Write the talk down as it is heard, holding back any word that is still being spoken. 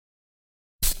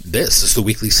This is the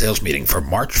weekly sales meeting for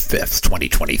March 5th,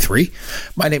 2023.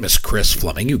 My name is Chris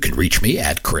Fleming. You can reach me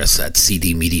at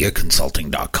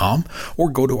chris@cdmediaconsulting.com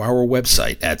or go to our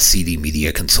website at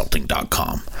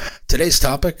cdmediaconsulting.com. Today's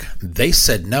topic, they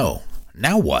said no.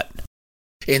 Now what?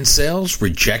 In sales,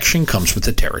 rejection comes with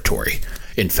the territory.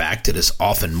 In fact, it is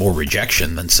often more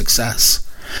rejection than success.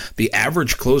 The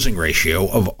average closing ratio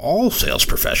of all sales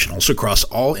professionals across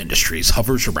all industries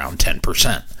hovers around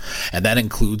 10%, and that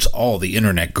includes all the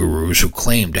internet gurus who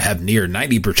claim to have near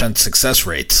 90% success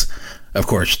rates. Of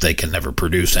course, they can never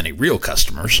produce any real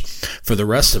customers. For the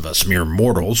rest of us mere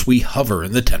mortals, we hover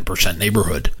in the 10%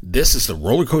 neighborhood. This is the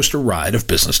roller coaster ride of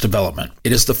business development.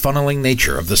 It is the funneling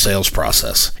nature of the sales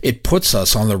process. It puts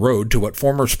us on the road to what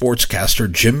former sportscaster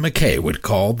Jim McKay would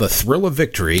call the thrill of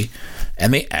victory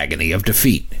and the agony of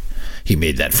defeat. He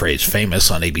made that phrase famous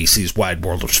on ABC's Wide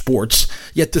World of Sports,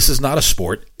 yet this is not a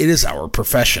sport, it is our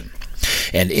profession.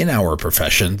 And in our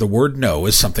profession, the word no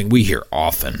is something we hear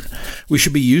often. We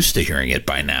should be used to hearing it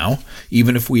by now.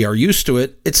 Even if we are used to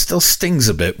it, it still stings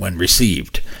a bit when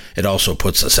received. It also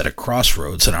puts us at a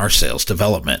crossroads in our sales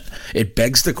development. It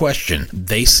begs the question,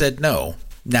 they said no,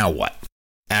 now what?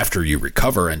 After you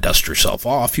recover and dust yourself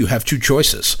off, you have two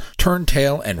choices. Turn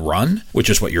tail and run, which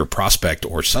is what your prospect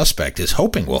or suspect is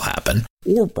hoping will happen,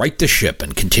 or right the ship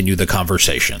and continue the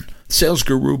conversation. Sales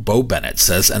guru Bo Bennett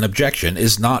says an objection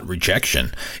is not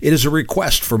rejection. It is a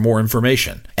request for more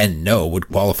information. And no would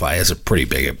qualify as a pretty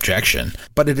big objection,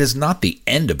 but it is not the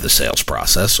end of the sales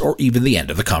process or even the end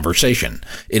of the conversation.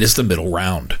 It is the middle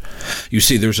round. You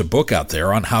see, there's a book out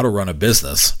there on how to run a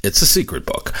business. It's a secret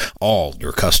book. All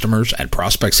your customers and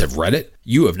prospects have read it.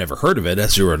 You have never heard of it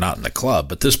as you are not in the club,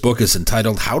 but this book is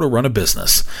entitled How to Run a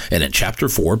Business. And in Chapter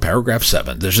 4, Paragraph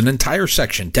 7, there's an entire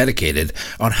section dedicated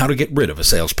on how to get rid of a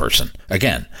salesperson.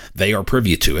 Again, they are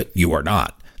privy to it, you are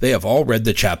not. They have all read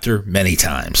the chapter many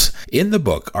times. In the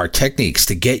book are techniques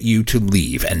to get you to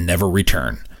leave and never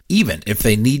return, even if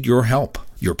they need your help.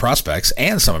 Your prospects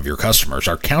and some of your customers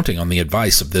are counting on the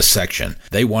advice of this section.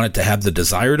 They want it to have the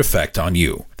desired effect on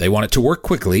you. They want it to work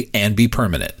quickly and be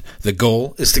permanent. The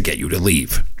goal is to get you to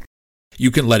leave. You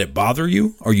can let it bother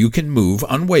you, or you can move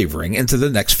unwavering into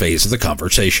the next phase of the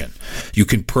conversation. You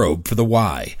can probe for the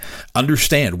why,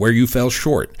 understand where you fell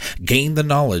short, gain the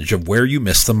knowledge of where you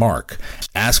missed the mark.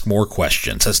 Ask more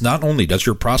questions, as not only does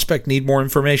your prospect need more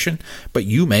information, but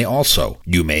you may also.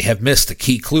 You may have missed a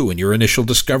key clue in your initial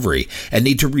discovery and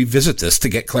need to revisit this to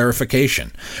get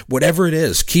clarification. Whatever it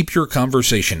is, keep your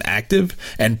conversation active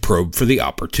and probe for the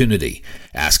opportunity.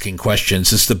 Asking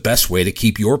questions is the best way to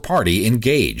keep your party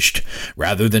engaged.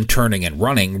 Rather than turning and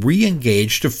running,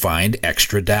 re-engage to find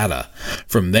extra data.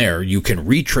 From there, you can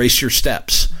retrace your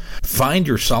steps, find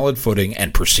your solid footing,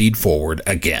 and proceed forward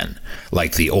again.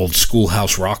 Like the old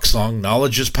schoolhouse rock song,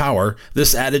 knowledge is power,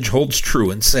 this adage holds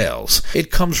true in sales.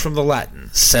 It comes from the Latin,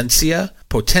 sentia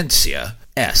potentia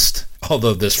est.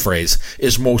 Although this phrase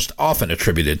is most often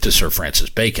attributed to Sir Francis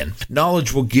Bacon,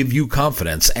 knowledge will give you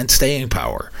confidence and staying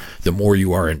power. The more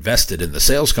you are invested in the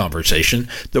sales conversation,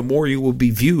 the more you will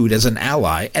be viewed as an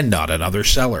ally and not another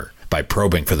seller. By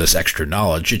probing for this extra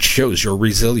knowledge, it shows your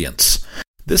resilience.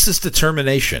 This is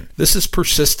determination. This is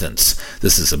persistence.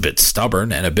 This is a bit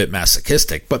stubborn and a bit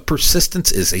masochistic, but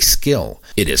persistence is a skill.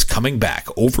 It is coming back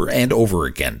over and over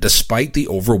again despite the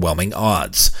overwhelming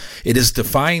odds. It is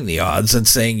defying the odds and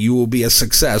saying you will be a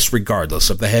success regardless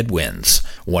of the headwinds.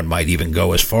 One might even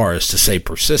go as far as to say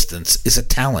persistence is a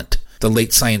talent. The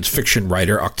late science fiction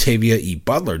writer Octavia E.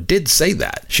 Butler did say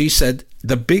that. She said,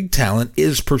 "The big talent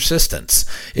is persistence.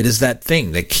 It is that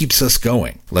thing that keeps us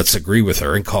going." Let's agree with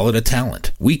her and call it a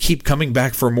talent. We keep coming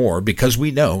back for more because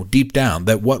we know deep down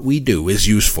that what we do is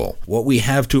useful. What we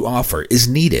have to offer is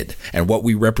needed, and what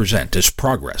we represent is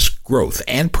progress, growth,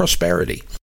 and prosperity.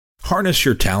 Harness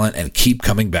your talent and keep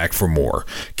coming back for more.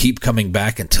 Keep coming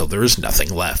back until there is nothing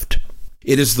left.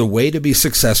 It is the way to be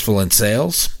successful in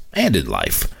sales and in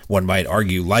life. One might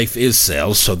argue life is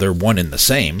sales, so they're one and the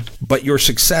same, but your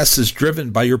success is driven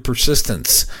by your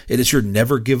persistence. It is your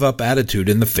never-give-up attitude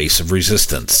in the face of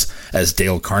resistance. As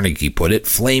Dale Carnegie put it,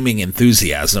 flaming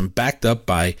enthusiasm backed up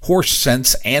by horse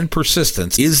sense and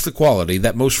persistence is the quality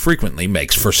that most frequently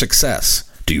makes for success.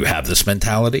 Do you have this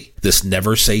mentality? This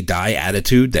never-say-die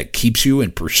attitude that keeps you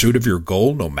in pursuit of your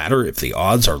goal no matter if the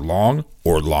odds are long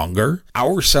or longer?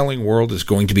 Our selling world is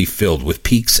going to be filled with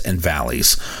peaks and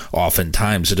valleys.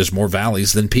 Oftentimes, it is more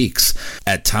valleys than peaks.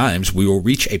 At times, we will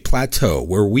reach a plateau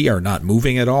where we are not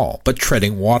moving at all, but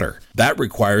treading water. That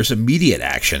requires immediate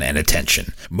action and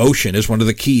attention. Motion is one of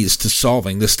the keys to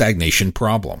solving the stagnation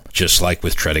problem. Just like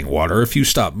with treading water, if you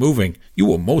stop moving, you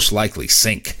will most likely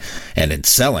sink. And in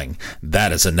selling,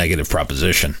 that is a negative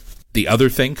proposition. The other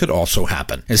thing could also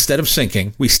happen. Instead of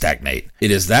sinking, we stagnate. It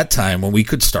is that time when we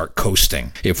could start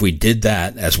coasting. If we did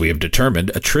that, as we have determined,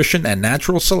 attrition and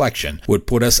natural selection would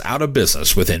put us out of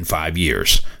business within 5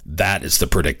 years. That is the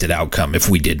predicted outcome if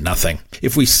we did nothing.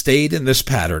 If we stayed in this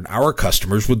pattern, our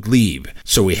customers would leave.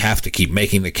 So we have to keep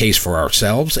making the case for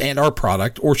ourselves and our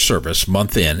product or service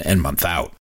month in and month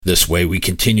out. This way, we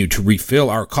continue to refill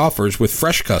our coffers with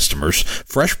fresh customers,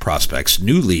 fresh prospects,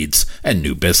 new leads, and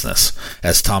new business.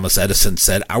 As Thomas Edison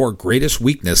said, our greatest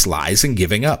weakness lies in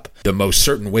giving up. The most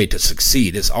certain way to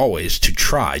succeed is always to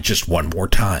try just one more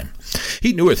time.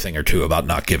 He knew a thing or two about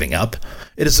not giving up.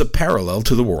 It is a parallel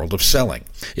to the world of selling.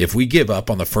 If we give up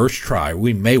on the first try,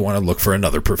 we may want to look for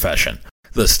another profession.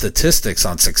 The statistics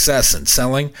on success in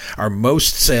selling are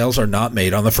most sales are not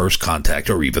made on the first contact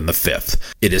or even the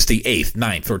fifth. It is the 8th,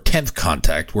 9th, or 10th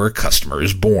contact where a customer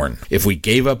is born. If we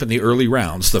gave up in the early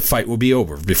rounds, the fight will be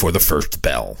over before the first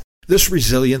bell. This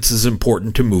resilience is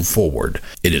important to move forward.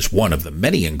 It is one of the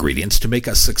many ingredients to make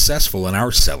us successful in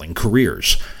our selling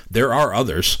careers. There are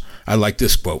others. I like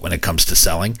this quote when it comes to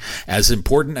selling. As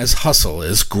important as hustle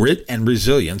is, grit and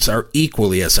resilience are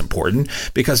equally as important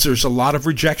because there's a lot of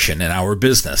rejection in our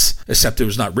business. Except it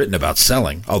was not written about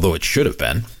selling, although it should have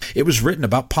been. It was written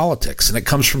about politics, and it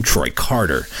comes from Troy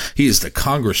Carter. He is the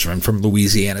congressman from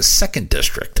Louisiana's 2nd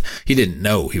District. He didn't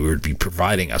know he would be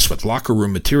providing us with locker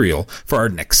room material for our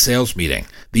next sales meeting.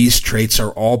 These traits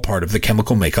are all part of the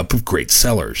chemical makeup of great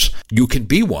sellers. You can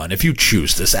be one if you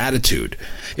choose this attitude.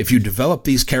 If you develop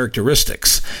these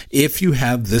characteristics, if you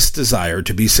have this desire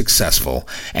to be successful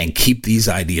and keep these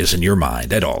ideas in your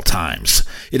mind at all times,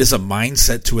 it is a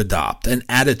mindset to adopt, an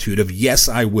attitude of yes,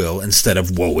 I will instead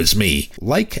of woe is me.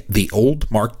 Like the old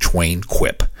Mark Twain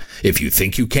quip, if you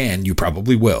think you can, you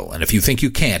probably will, and if you think you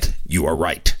can't, you are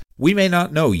right. We may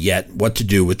not know yet what to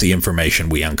do with the information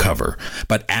we uncover,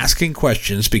 but asking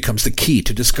questions becomes the key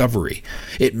to discovery.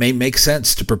 It may make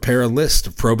sense to prepare a list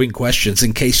of probing questions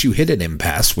in case you hit an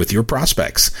impasse with your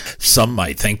prospects. Some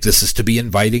might think this is to be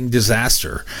inviting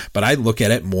disaster, but I look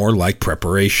at it more like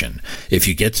preparation. If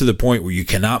you get to the point where you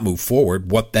cannot move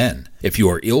forward, what then? If you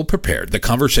are ill-prepared, the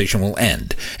conversation will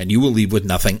end, and you will leave with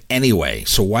nothing anyway.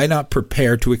 So why not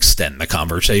prepare to extend the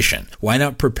conversation? Why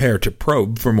not prepare to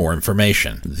probe for more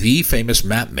information? The famous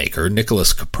map maker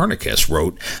Nicholas Copernicus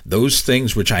wrote, "Those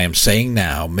things which I am saying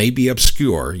now may be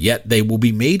obscure, yet they will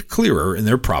be made clearer in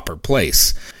their proper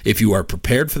place." If you are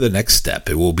prepared for the next step,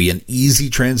 it will be an easy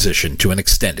transition to an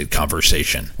extended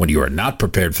conversation. When you are not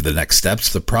prepared for the next steps,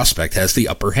 the prospect has the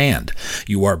upper hand.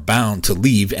 You are bound to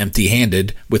leave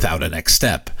empty-handed without a next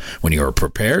step. When you are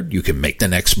prepared, you can make the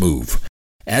next move.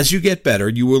 As you get better,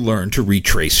 you will learn to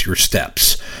retrace your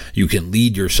steps. You can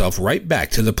lead yourself right back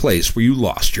to the place where you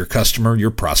lost your customer,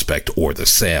 your prospect, or the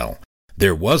sale.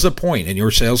 There was a point in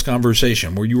your sales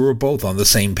conversation where you were both on the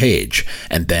same page,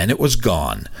 and then it was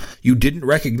gone. You didn't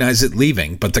recognize it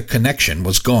leaving, but the connection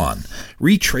was gone.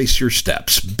 Retrace your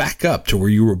steps, back up to where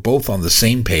you were both on the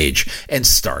same page, and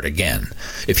start again.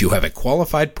 If you have a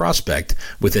qualified prospect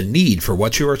with a need for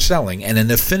what you are selling and an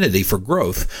affinity for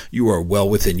growth, you are well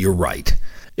within your right.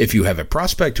 If you have a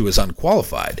prospect who is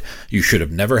unqualified, you should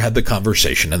have never had the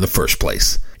conversation in the first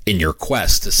place. In your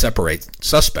quest to separate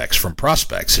suspects from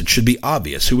prospects, it should be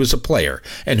obvious who is a player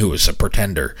and who is a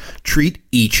pretender. Treat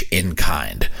each in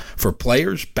kind. For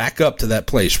players, back up to that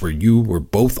place where you were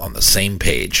both on the same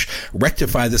page.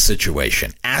 Rectify the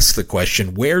situation. Ask the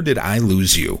question, where did I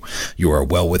lose you? You are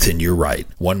well within your right.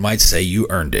 One might say you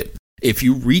earned it. If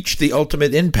you reach the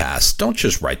ultimate impasse, don't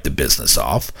just write the business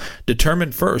off.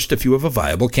 Determine first if you have a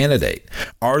viable candidate.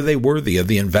 Are they worthy of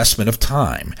the investment of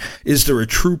time? Is there a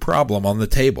true problem on the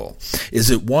table? Is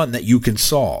it one that you can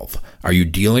solve? Are you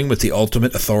dealing with the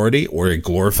ultimate authority or a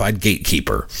glorified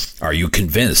gatekeeper? Are you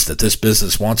convinced that this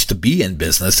business wants to be in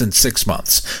business in 6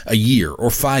 months, a year, or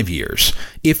 5 years?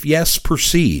 If yes,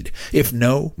 proceed. If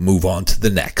no, move on to the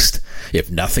next.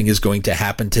 If nothing is going to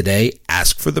happen today,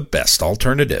 ask for the best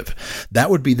alternative. That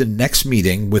would be the next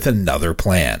meeting with another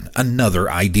plan, another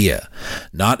idea.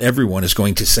 Not everyone is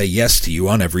going to say yes to you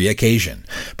on every occasion,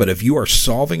 but if you are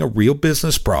solving a real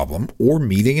business problem or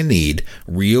meeting a need,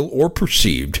 real or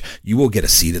perceived, you will get a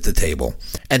seat at the table.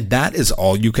 And that is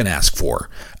all you can ask for,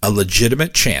 a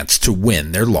legitimate chance to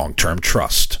win their long-term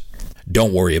trust.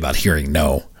 Don't worry about hearing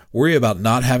no. Worry about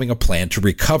not having a plan to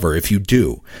recover if you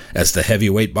do. As the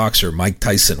heavyweight boxer Mike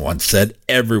Tyson once said,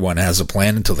 everyone has a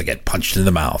plan until they get punched in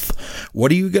the mouth.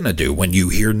 What are you going to do when you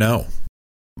hear no?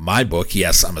 My book,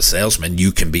 Yes, I'm a Salesman,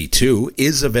 You Can Be Too,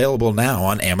 is available now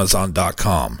on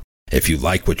Amazon.com. If you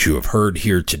like what you have heard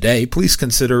here today, please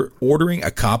consider ordering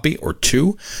a copy or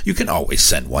two. You can always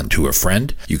send one to a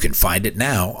friend. You can find it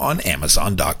now on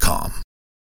Amazon.com.